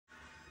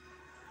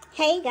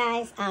Hey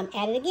guys, I'm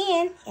at it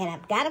again, and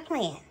I've got a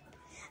plan.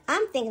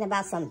 I'm thinking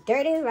about some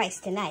dirty rice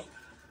tonight.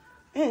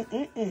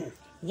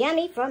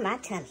 Yummy for my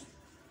tummy.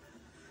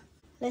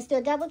 Let's do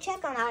a double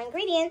check on our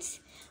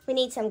ingredients. We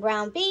need some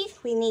ground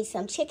beef, we need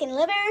some chicken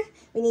liver,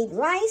 we need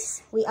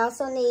rice, we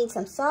also need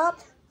some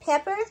salt,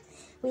 pepper,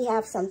 we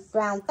have some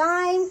ground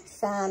thyme,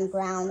 some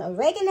ground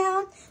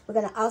oregano. We're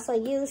gonna also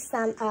use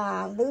some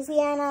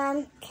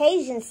Louisiana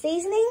Cajun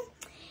seasoning,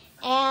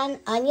 and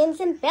onions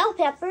and bell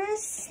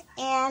peppers.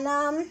 And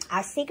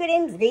our secret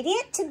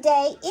ingredient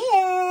today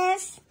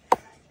is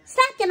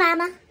Slap Your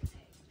Mama.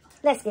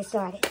 Let's get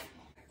started.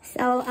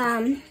 So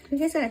we're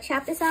just gonna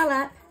chop this all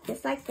up,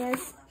 just like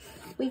this.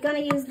 We're gonna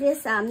use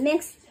this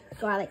minced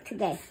garlic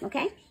today,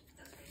 okay?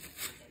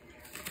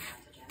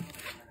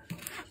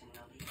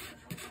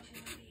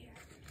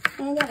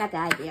 And y'all got the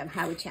idea of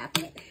how we're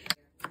chopping it.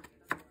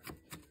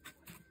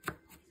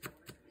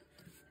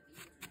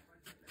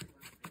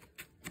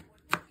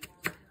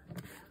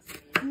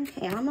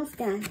 Okay, almost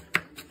done.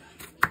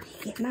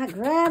 Get my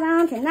grub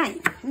on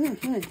tonight.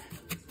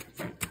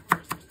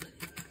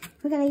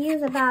 We're gonna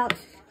use about,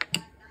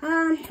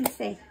 let's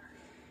see,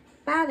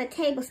 about a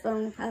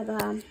tablespoon of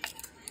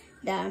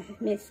the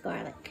minced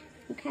garlic.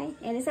 Okay,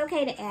 and it's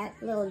okay to add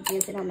a little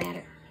juice, it don't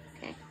matter.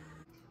 Okay.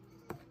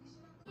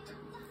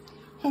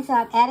 Okay, so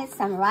I've added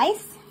some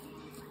rice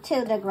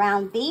to the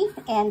ground beef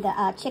and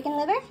the chicken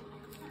liver,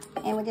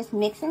 and we're just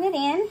mixing it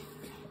in.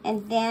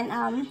 And then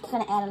I'm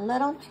gonna add a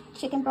little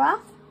chicken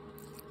broth.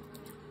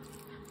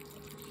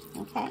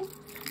 Okay,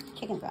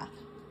 chicken broth.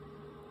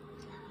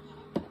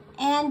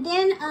 And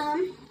then,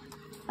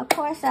 of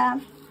course,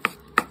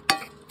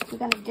 we're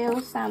gonna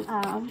do some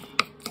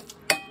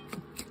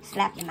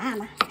Slap Your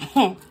Mama.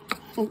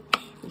 We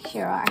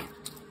sure are.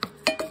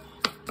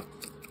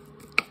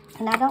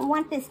 And I don't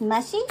want this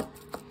mushy,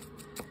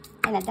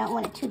 and I don't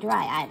want it too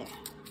dry either.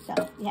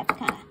 So you have to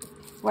kind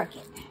of work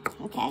it,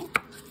 okay?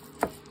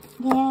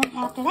 Then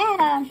after that,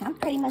 I'm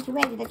pretty much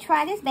ready to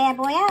try this bad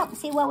boy out and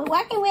see what we're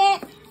working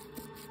with.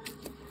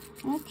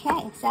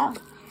 Okay, so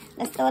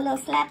let's throw a little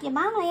Slap Your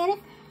Mama in it.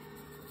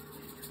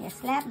 Yeah,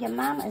 Slap Your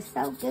Mama is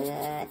so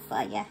good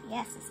for you.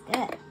 Yes, it's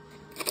good.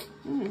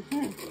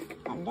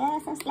 I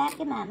love some Slap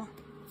Your Mama.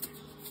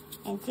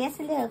 And just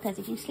a little, because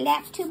if you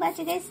slap too much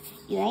of this,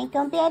 you ain't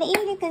going to be able to eat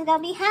it because it's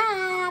going to be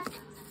hot.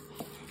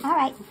 All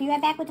right, we'll be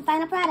right back with the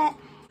final product.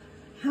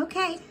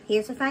 Okay,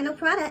 here's the final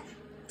product.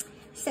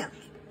 So,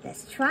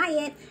 let's try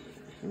it.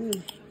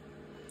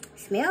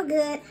 Smell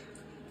good.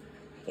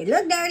 It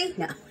look dirty?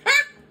 No.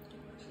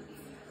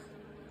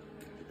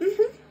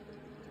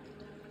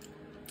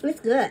 It's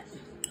good.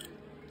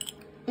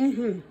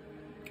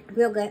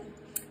 Real good.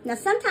 Now,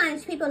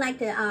 sometimes people like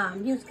to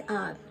use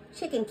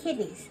chicken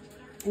kidneys,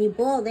 and you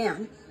boil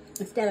them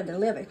instead of the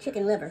liver,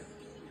 chicken liver.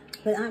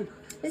 But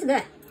it's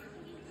good.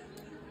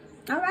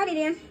 Alrighty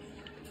then.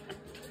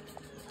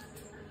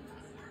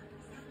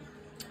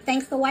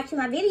 Thanks for watching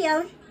my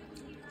video.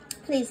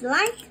 Please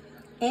like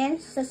and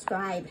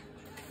subscribe.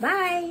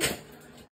 Bye.